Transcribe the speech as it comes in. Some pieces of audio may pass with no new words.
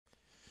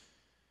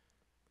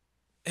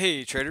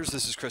Hey traders,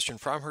 this is Christian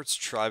from Hertz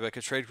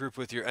Tribeca Trade Group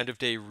with your end of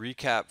day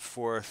recap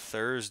for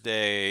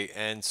Thursday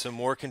and some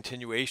more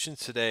continuations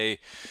today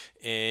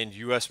in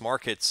U.S.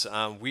 markets.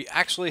 We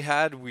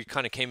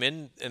kind of came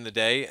in the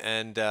day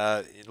and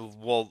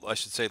well, I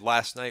should say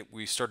last night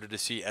we started to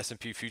see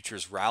S&P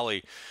futures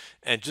rally,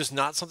 and just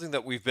not something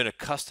that we've been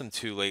accustomed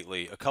to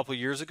lately. A couple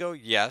years ago,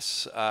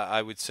 yes,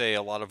 I would say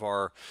a lot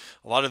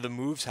of the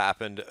moves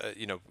happened.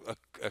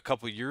 A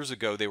couple years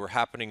ago they were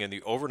happening in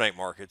the overnight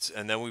markets,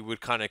 and then we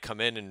would kind of come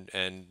in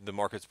and the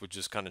markets would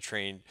just kind of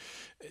trade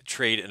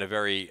in a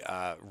very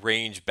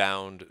range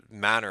bound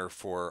manner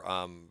for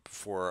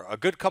a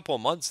good couple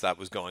of months. That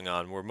was going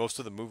on where most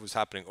of the move was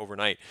happening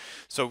overnight.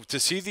 So to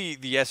see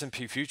the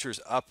S&P futures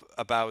up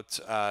about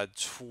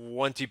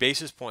 20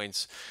 basis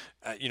points,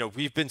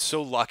 we've been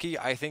so lucky,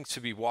 I think, to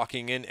be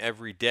walking in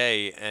every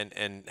day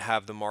and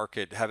have the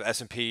market, have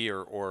S&P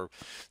or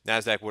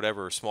NASDAQ,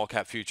 whatever, small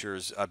cap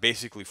futures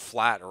basically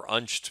flat or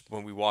unched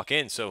when we walk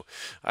in. So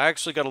I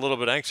actually got a little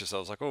bit anxious. I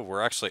was like, oh,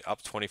 we're actually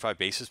up 25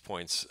 basis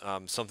points,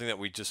 something that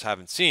we just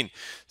haven't seen.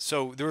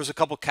 So there was a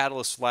couple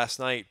catalysts last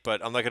night,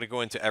 but I'm not going to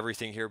go into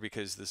everything here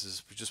because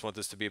we just want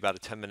this to be about a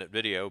 10-minute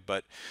video.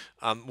 But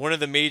one of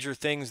the major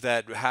things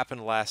that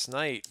happened last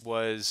night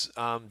was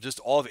just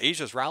all of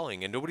Asia's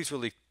rallying, and nobody's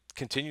really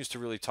continues to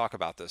really talk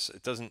about this.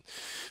 It doesn't.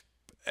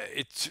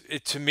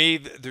 It to me,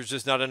 there's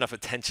just not enough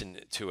attention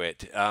to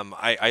it.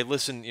 I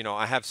listen.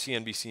 I have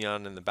CNBC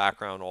on in the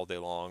background all day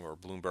long, or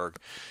Bloomberg,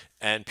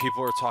 and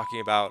people are talking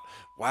about,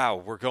 wow,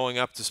 we're going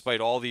up despite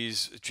all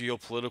these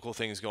geopolitical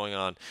things going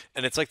on,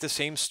 and it's like the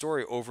same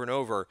story over and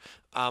over.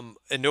 And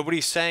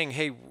nobody's saying,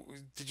 hey,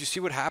 did you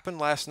see what happened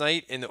last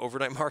night in the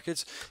overnight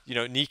markets?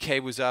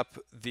 Nikkei was up,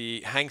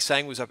 the Hang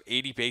Seng was up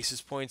 80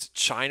 basis points,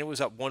 China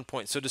was up 1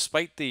 point. So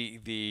despite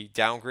the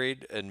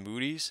downgrade in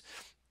Moody's,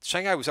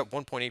 Shanghai was up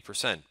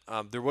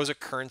 1.8%. There was a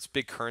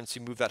big currency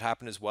move that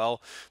happened as well,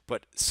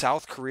 but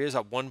South Korea is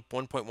up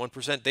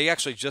 1.1%. They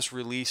actually just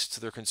released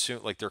their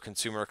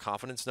consumer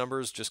confidence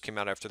numbers, just came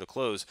out after the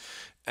close,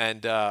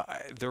 and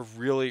they're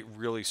really,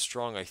 really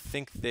strong. I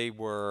think they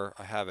were.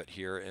 I have it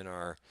here in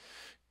our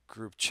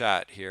group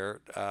chat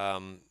here.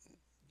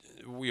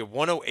 We have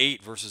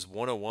 108 versus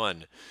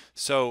 101.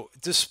 So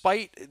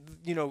despite,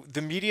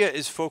 the media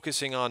is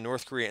focusing on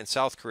North Korea and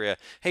South Korea,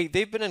 hey,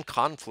 they've been in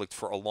conflict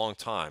for a long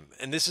time,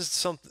 and this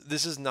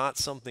is not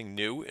something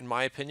new in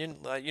my opinion.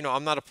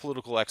 I'm not a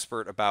political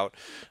expert about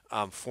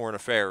foreign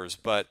affairs,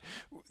 but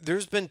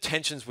there's been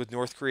tensions with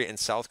North Korea and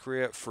South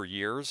Korea for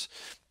years.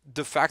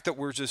 The fact that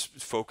we're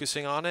just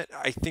focusing on it,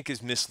 I think,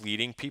 is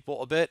misleading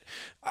people a bit.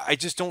 I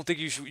just don't think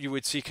you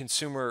would see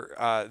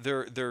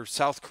their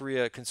South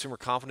Korea consumer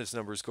confidence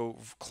numbers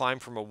climb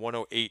from a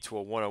 108 to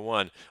a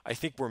 101. I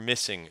think we're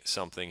missing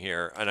something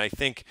here, and I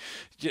think,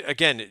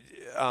 again,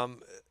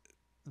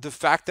 the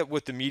fact that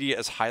what the media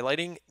is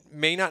highlighting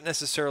may not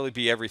necessarily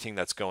be everything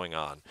that's going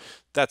on.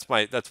 That's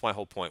my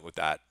whole point with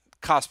that.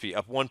 Kospi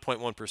up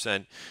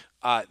 1.1%.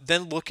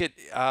 Then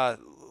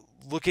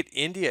look at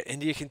India.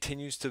 India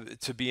continues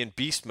to be in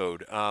beast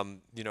mode. Up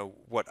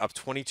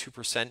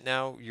 22%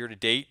 now year to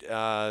date,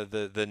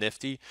 the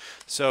Nifty.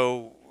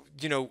 So,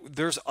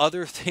 there's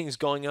other things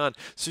going on.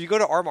 So you go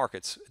to our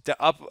markets,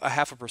 up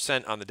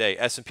 0.5% on the day,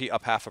 S&P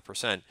up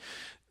 0.5%.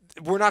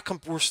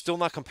 We're still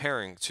not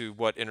comparing to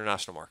what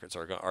international markets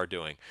are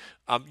doing.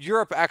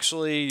 Europe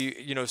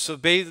actually, so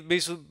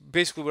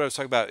basically what I was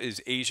talking about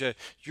is Asia.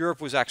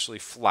 Europe was actually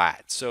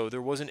flat, so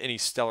there wasn't any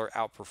stellar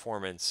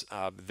outperformance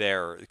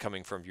there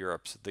coming from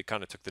Europe. So they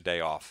kind of took the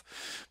day off,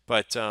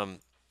 but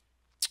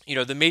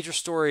the major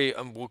story,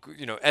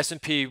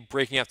 S&P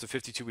breaking out to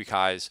 52-week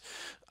highs,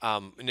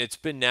 and it's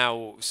been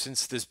now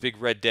since this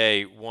big red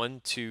day,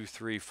 1, 2,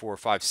 3, 4,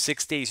 5,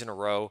 6 days in a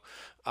row.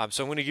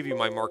 So I'm going to give you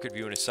my market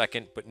view in a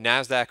second, but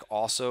Nasdaq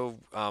also,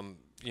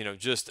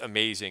 just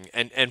amazing.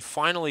 And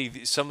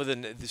finally, some of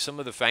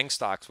the FANG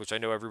stocks, which I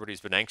know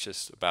everybody's been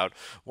anxious about.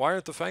 Why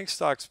aren't the FANG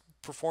stocks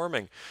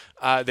performing?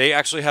 They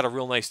actually had a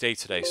real nice day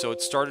today. So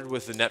it started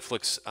with the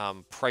Netflix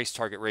price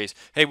target raise.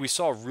 Hey, we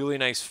saw a really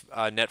nice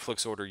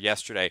Netflix order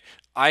yesterday.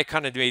 I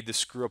kind of made the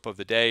screw up of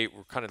the day.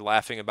 We're kind of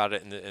laughing about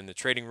it in the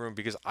trading room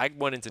because I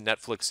went into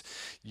Netflix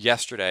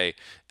yesterday,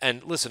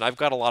 and listen, I've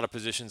got a lot of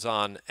positions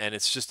on, and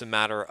it's just a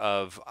matter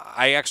of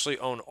I actually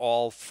own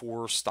all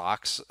four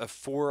stocks,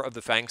 four of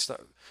the FANG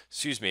stocks.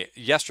 Excuse me.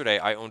 Yesterday,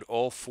 I owned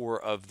all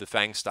four of the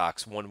FANG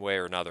stocks one way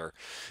or another,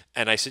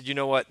 and I said, you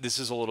know what, this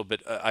is a little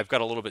bit. I've got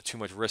a little bit too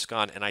much risk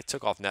on, and I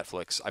took off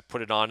Netflix. I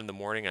put it on in the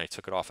morning, and I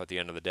took it off at the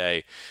end of the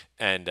day.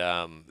 And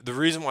one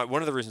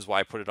of the reasons why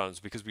I put it on is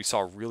because we saw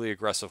a really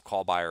aggressive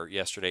call buyer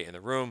yesterday in the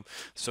room.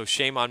 So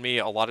shame on me.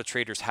 A lot of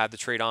traders had the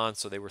trade on,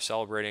 so they were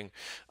celebrating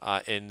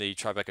in the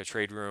Tribeca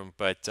trade room.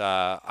 But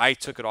I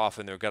took it off,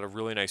 and they got a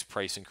really nice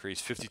price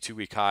increase,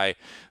 52-week high.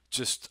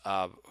 Just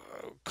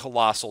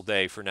colossal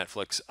day for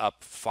Netflix,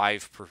 up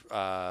 $5,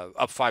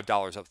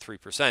 up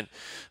 3%.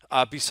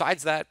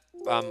 Besides that,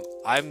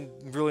 I'm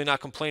really not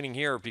complaining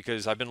here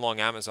because I've been long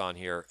Amazon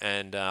here,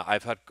 and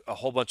I've had a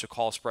whole bunch of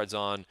call spreads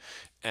on,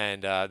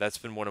 and that's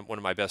been one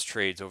of my best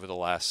trades over the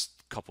last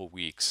couple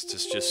weeks to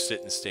just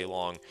sit and stay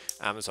long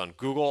Amazon.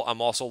 Google, I'm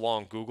also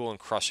long Google and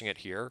crushing it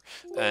here.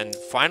 And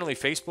finally,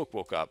 Facebook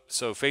woke up.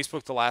 So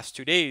Facebook, the last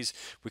 2 days,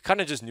 we kind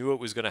of just knew it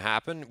was going to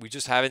happen. We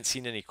just haven't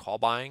seen any call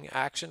buying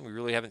action. We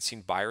really haven't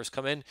seen buyers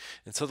come in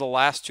until the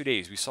last 2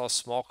 days. We saw a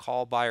small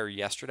call buyer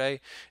yesterday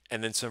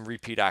and then some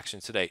repeat action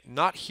today.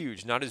 Not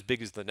huge, not as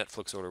big as the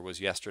Netflix order was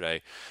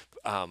yesterday,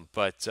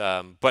 but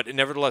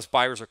nevertheless,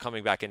 buyers are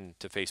coming back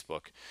into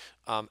Facebook.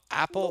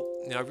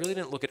 Apple, I really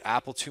didn't look at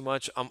Apple too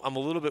much. I'm a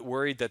little bit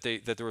worried that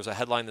there was a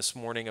headline this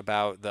morning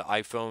about the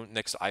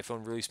next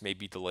iPhone release may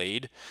be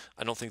delayed.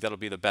 I don't think that'll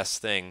be the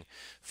best thing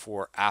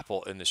for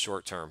Apple in the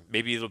short term.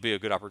 Maybe it'll be a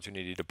good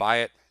opportunity to buy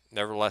it.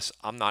 Nevertheless,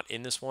 I'm not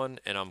in this one,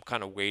 and I'm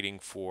kind of waiting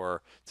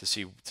to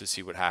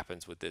see what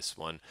happens with this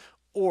one.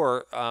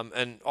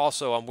 And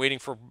also, I'm waiting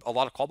for a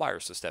lot of call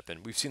buyers to step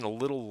in. We've seen a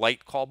little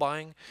light call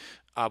buying.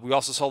 We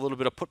also saw a little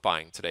bit of put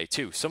buying today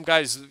too. Some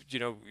guys,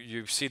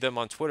 you see them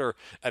on Twitter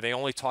and they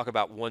only talk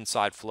about one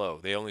side flow.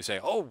 They only say,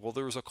 "Oh, well,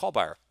 there was a call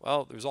buyer."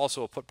 Well, there's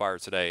also a put buyer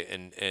today,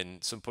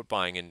 and some put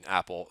buying in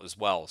Apple as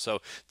well.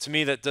 So to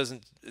me, that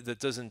doesn't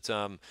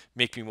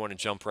make me want to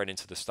jump right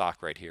into the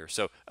stock right here.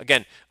 So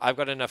again, I've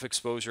got enough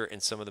exposure in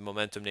some of the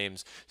momentum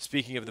names.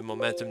 Speaking of the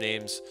momentum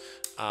names,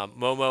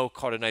 Momo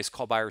caught a nice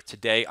call buyer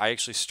today. I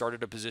actually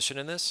started a position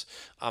in this.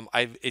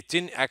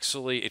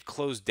 It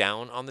closed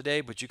down on the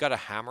day, but you got a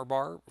hammer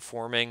bar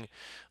forming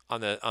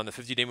on the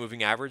 50-day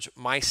moving average.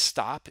 My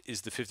stop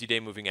is the 50-day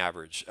moving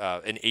average,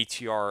 an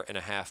ATR and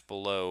a half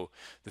below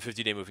the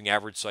 50-day moving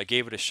average. So I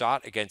gave it a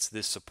shot against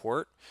this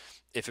support.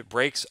 If it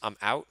breaks, I'm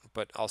out,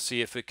 but I'll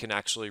see if it can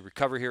actually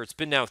recover here. It's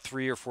been now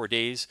 3 or 4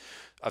 days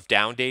of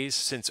down days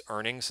since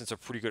a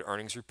pretty good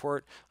earnings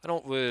report. I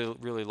don't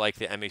really like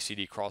the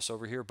MACD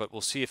crossover here, but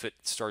we'll see if it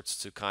starts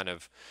to kind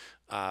of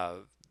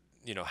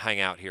hang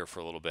out here for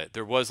a little bit.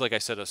 There was, like I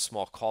said, a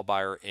small call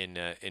buyer in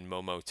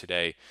Momo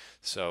today,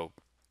 so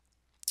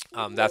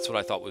that's what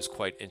I thought was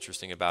quite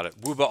interesting about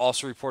it. Wooba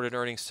also reported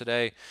earnings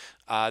today.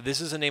 This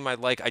is a name I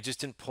like. I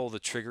just didn't pull the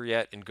trigger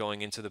yet in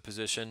going into the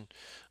position.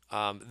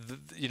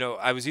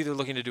 I was either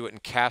looking to do it in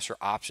cash or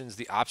options.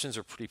 The options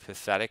are pretty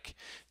pathetic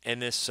in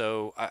this,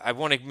 so I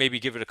want to maybe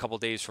give it a couple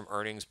days from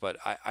earnings, but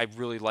I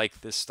really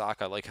like this stock.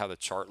 I like how the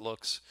chart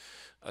looks,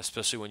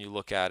 especially when you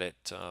look at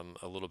it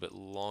a little bit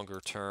longer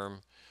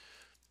term.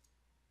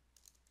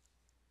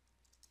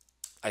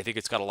 I think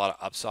it's got a lot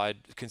of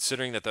upside,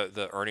 considering that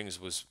the earnings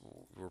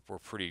were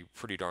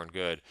pretty darn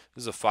good.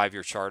 This is a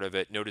 5-year chart of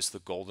it. Notice the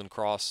golden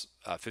cross,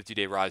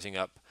 50-day rising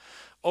up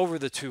over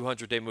the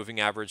 200-day moving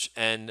average,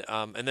 and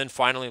then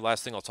finally,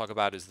 last thing I'll talk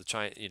about is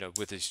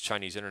with these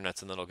Chinese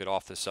internets, and then I'll get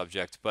off this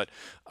subject. But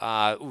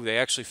they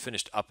actually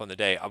finished up on the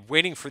day. I'm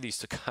waiting for these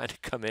to kind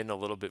of come in a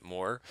little bit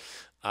more.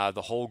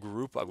 The whole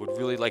group, I would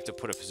really like to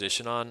put a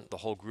position on the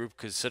whole group,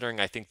 considering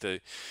I think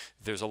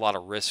there's a lot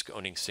of risk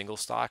owning single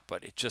stock,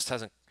 but it just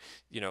hasn't.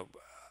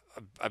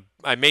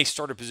 I may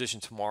start a position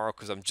tomorrow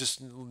because I'm just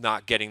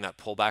not getting that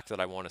pullback that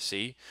I want to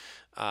see.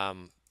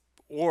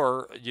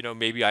 Or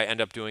maybe I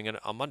end up doing it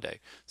on Monday.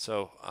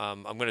 So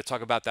I'm going to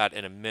talk about that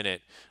in a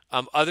minute.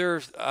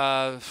 Other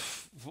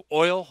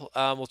oil,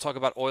 we'll talk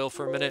about oil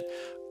for a minute.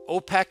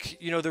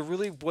 OPEC, there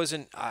really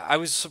wasn't. I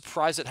was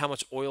surprised at how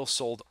much oil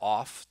sold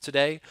off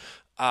today.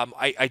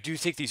 I do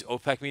think these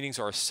OPEC meetings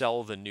are a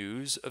sell the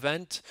news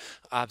event.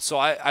 So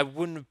I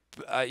wouldn't.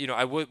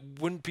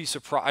 Wouldn't be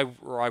surprised,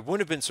 or I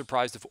wouldn't have been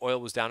surprised if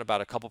oil was down about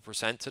a couple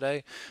percent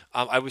today.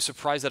 I was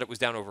surprised that it was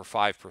down over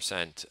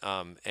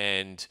 5%,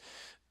 and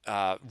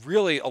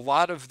really a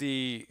lot of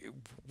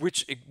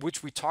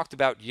which we talked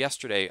about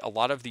yesterday, a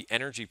lot of the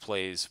energy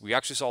plays, we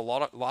actually saw a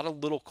lot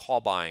of little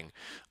call buying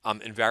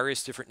in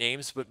various different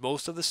names, but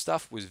most of the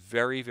stuff was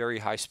very, very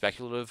high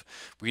speculative.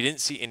 We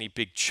didn't see any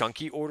big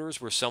chunky orders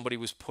where somebody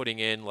was putting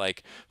in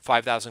like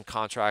 5,000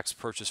 contracts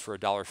purchased for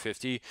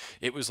 $1.50.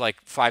 It was like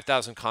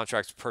 5,000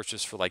 contracts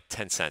purchased for like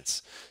 10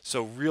 cents.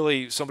 So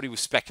really somebody was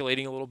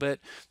speculating a little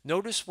bit.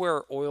 Notice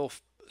where oil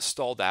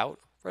stalled out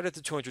right at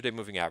the 200-day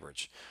moving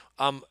average.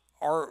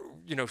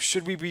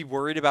 Should we be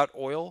worried about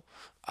oil?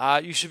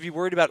 You should be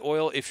worried about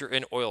oil if you're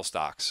in oil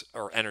stocks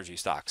or energy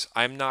stocks.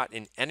 I'm not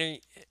in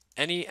any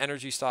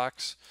energy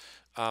stocks.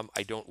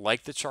 I don't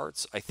like the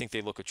charts. I think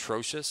they look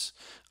atrocious.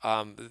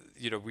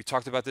 We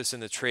talked about this in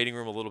the trading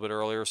room a little bit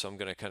earlier, so I'm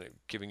going to kind of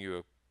giving you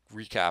a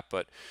recap.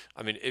 But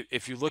I mean,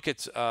 if you look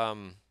at, let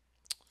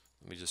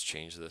me just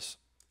change this.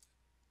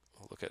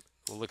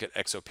 We'll look at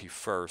XOP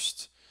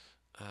first.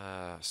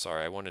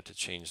 Sorry, I wanted to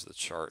change the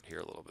chart here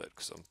a little bit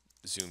because I'm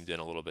zoomed in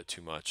a little bit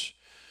too much.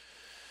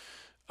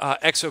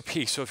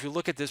 XOP. So if you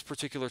look at this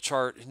particular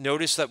chart,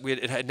 notice that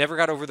it had never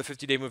got over the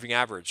 50-day moving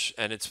average,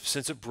 and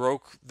since it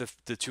broke the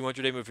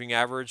 200-day moving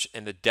average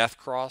and the death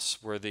cross,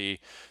 where the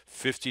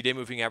 50-day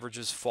moving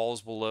averages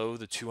falls below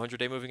the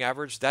 200-day moving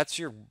average, that's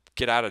your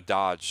get out of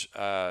Dodge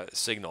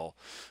signal.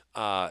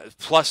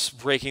 Plus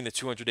breaking the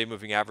 200-day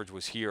moving average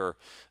was here.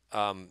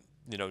 No.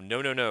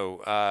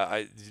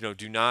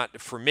 Do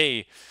not. For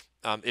me,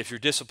 if you're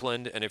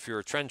disciplined and if you're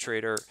a trend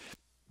trader,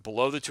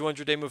 below the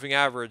 200-day moving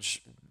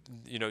average,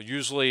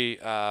 usually,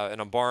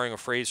 and I'm borrowing a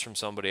phrase from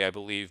somebody, I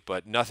believe,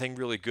 but nothing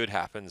really good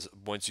happens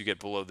once you get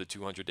below the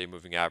 200-day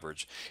moving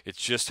average.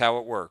 It's just how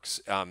it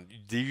works.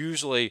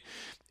 Usually,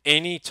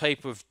 any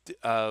type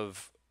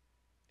of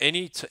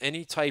any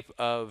type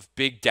of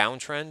big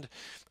downtrend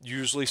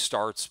usually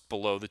starts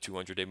below the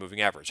 200-day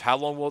moving average. How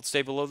long will it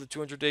stay below the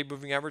 200-day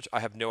moving average? I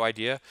have no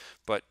idea,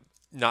 but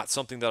not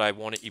something that I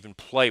want to even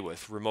play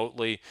with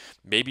remotely.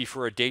 Maybe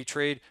for a day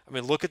trade. I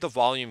mean, look at the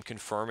volume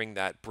confirming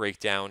that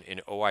breakdown in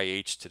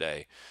OIH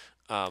today.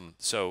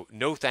 So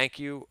no, thank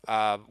you.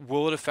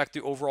 Will it affect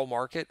the overall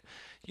market?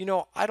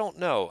 I don't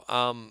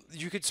know.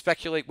 You could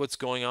speculate what's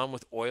going on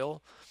with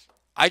oil.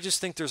 I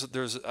just think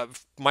there's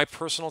my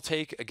personal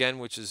take again,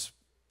 which is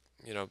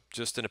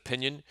just an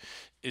opinion,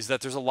 is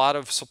that there's a lot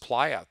of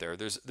supply out there.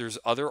 There's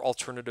other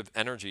alternative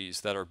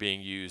energies that are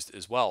being used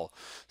as well.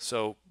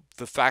 So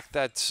the fact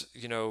that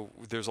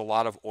there's a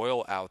lot of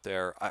oil out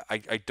there,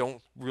 I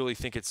don't really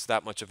think it's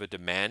that much of a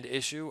demand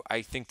issue.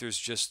 I think there's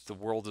just the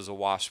world is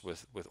awash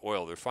with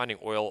oil. They're finding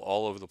oil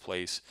all over the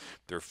place.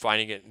 They're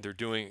finding it. They're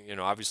doing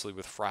obviously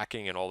with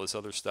fracking and all this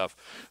other stuff.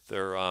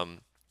 They're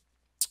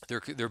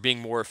being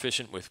more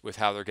efficient with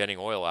how they're getting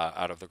oil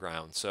out of the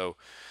ground. So.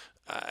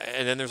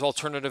 And then there's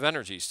alternative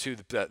energies too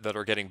that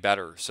are getting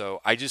better. So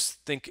I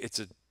just think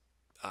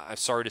I'm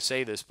sorry to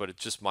say this, but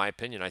it's just my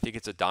opinion. I think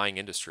it's a dying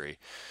industry.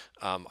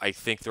 I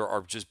think there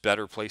are just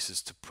better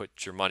places to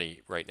put your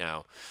money right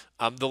now.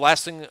 The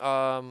last thing,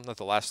 not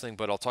the last thing,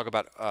 but I'll talk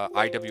about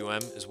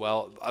IWM as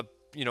well.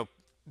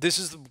 This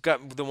is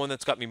the one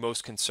that's got me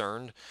most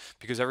concerned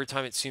because every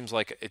time it seems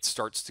like it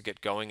starts to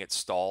get going, it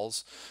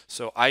stalls.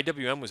 So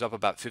IWM was up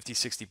about 50,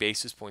 60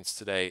 basis points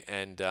today,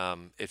 and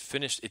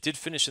it did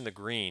finish in the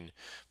green,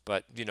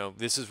 but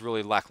this is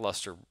really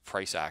lackluster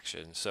price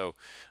action. So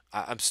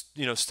I'm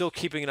still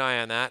keeping an eye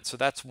on that. So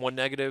that's one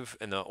negative,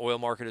 and the oil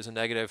market is a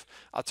negative.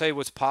 I'll tell you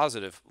what's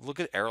positive. Look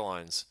at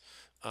airlines.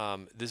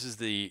 This is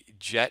the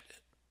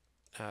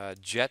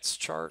Jets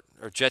chart,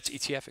 or Jets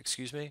ETF,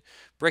 excuse me,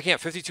 breaking out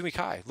 52-week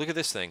high. Look at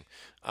this thing.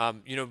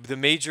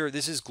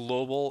 This is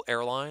global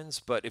airlines,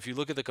 but if you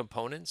look at the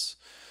components,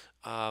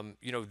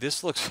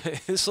 this looks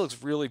this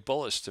looks really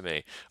bullish to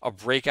me. A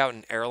breakout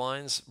in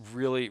airlines,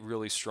 really,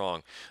 really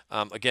strong.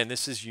 Again,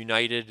 this is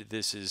United,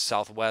 this is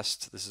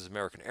Southwest, this is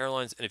American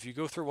Airlines, and if you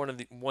go through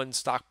one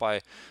stock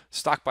by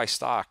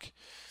stock,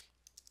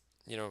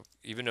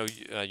 even though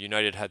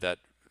United had that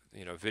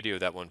video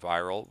that went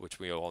viral, which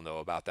we all know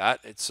about that.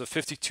 It's a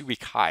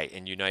 52-week high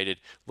in United.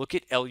 Look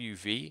at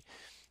LUV.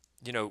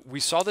 We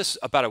saw this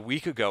about a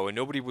week ago, and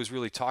nobody was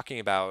really talking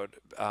about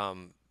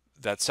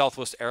that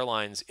Southwest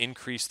Airlines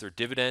increased their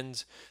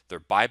dividends, their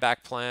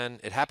buyback plan.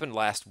 It happened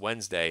last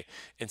Wednesday,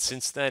 and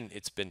since then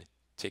it's been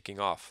taking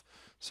off.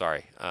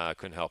 Sorry, I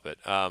couldn't help it.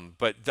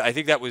 But I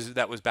think that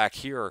was back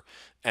here,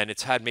 and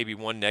it's had maybe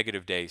one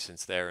negative day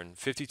since there, and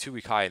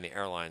 52-week high in the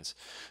airlines.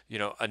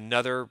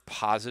 Another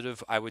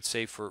positive, I would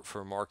say,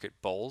 for market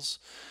bulls.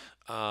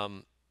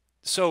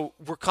 So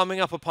we're coming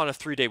up upon a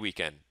 3-day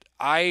weekend.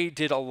 I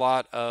did a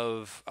lot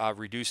of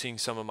reducing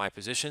some of my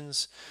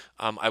positions.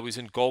 I was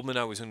in Goldman.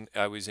 I was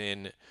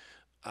in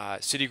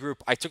Citigroup.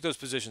 I took those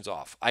positions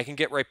off. I can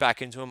get right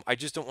back into them. I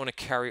just don't want to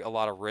carry a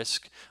lot of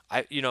risk.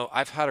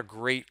 I've had a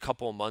great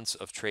couple of months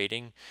of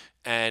trading,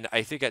 and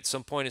I think at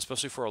some point,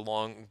 especially for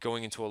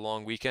going into a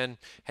long weekend,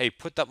 hey,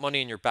 put that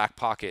money in your back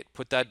pocket.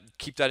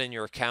 Keep that in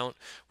your account.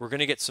 We're going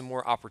to get some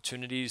more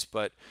opportunities,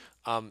 but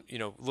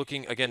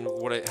looking again,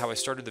 how I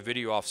started the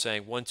video off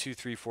saying 1, 2,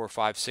 3, 4,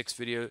 5, 6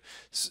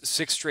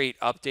 6 straight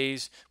up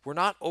days. We're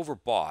not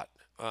overbought.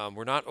 So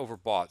we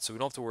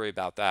don't have to worry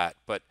about that.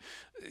 But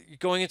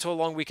going into a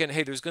long weekend,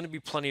 hey, there's going to be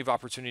plenty of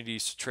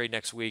opportunities to trade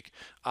next week.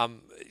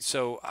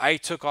 So I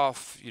took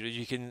off.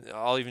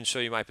 I'll even show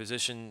you my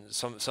position.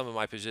 Some of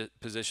my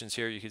positions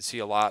here. You can see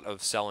a lot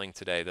of selling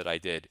today that I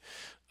did.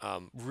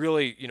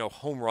 Really,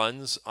 home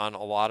runs on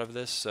a lot of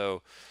this.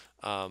 So.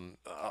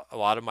 A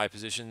lot of my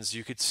positions,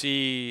 you could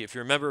see, if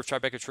you're a member of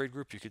Tribeca Trade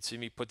Group, you could see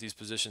me put these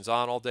positions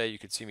on all day. You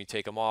could see me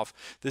take them off.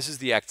 This is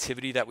the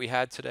activity that we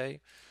had today.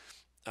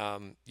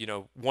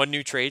 One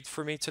new trade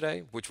for me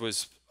today, which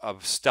was a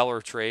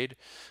stellar trade,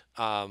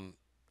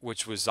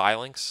 which was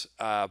Xilinx.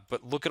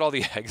 But look at all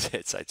the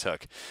exits I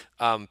took.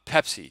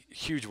 Pepsi,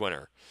 huge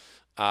winner.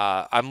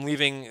 I'm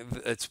leaving,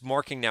 it's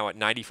marking now at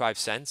 95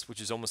 cents, which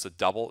is almost a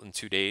double in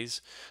 2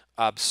 days.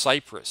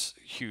 Cypress,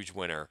 huge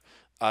winner.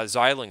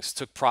 Xilinx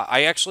took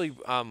I actually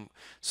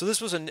so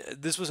this was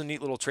a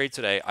neat little trade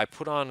today. I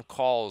put on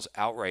calls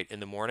outright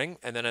in the morning,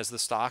 and then as the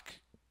stock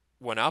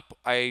went up,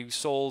 I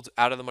sold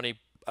out of the money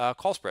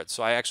call spread.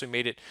 So I actually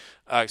made it.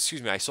 I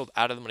sold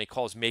out of the money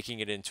calls,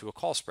 making it into a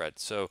call spread.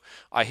 So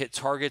I hit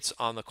targets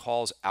on the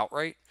calls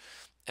outright,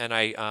 and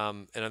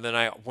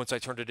then once I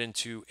turned it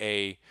into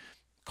a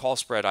call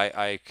spread,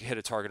 I hit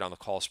a target on the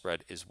call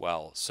spread as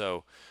well.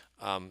 So.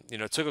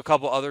 Took a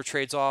couple other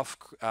trades off.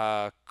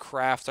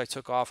 Kraft I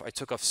took off. I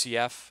took off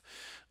CF,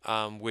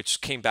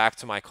 which came back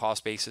to my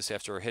cost basis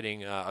after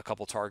hitting a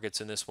couple targets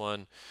in this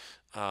one.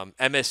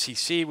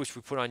 MSCC, which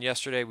we put on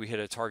yesterday, we hit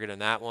a target in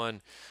that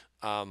one.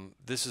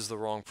 This is the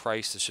wrong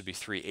price. This should be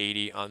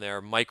 380 on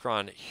there.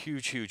 Micron,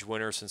 huge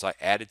winner since I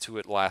added to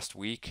it last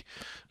week.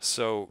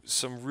 So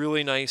some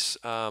really nice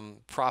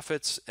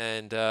profits.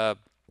 And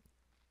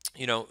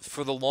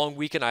for the long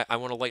weekend, I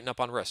want to lighten up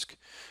on risk.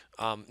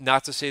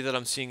 Not to say that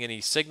I'm seeing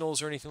any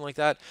signals or anything like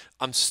that.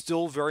 I'm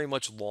still very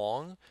much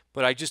long,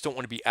 but I just don't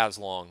want to be as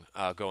long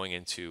going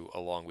into a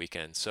long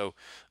weekend. So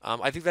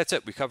I think that's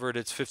it. We covered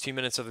it's 15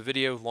 minutes of a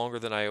video, longer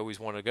than I always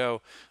want to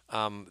go.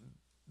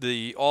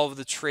 All of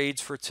the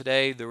trades for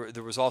today,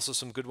 there was also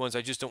some good ones.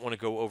 I just don't want to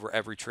go over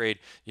every trade.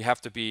 You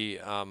have to be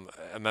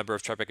a member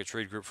of Tribeca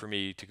Trade Group for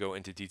me to go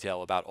into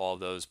detail about all of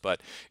those.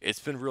 But it's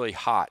been really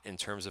hot in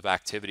terms of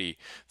activity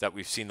that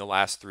we've seen the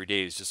last 3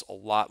 days. Just a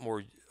lot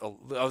more.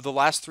 The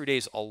last 3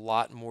 days, a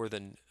lot more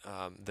than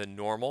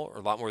normal, or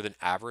a lot more than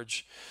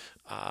average.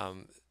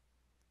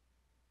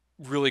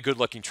 Really good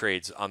looking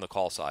trades on the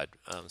call side.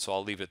 So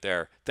I'll leave it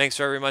there. Thanks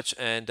very much,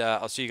 and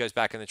I'll see you guys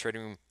back in the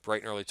trading room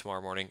bright and early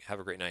tomorrow morning. Have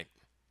a great night.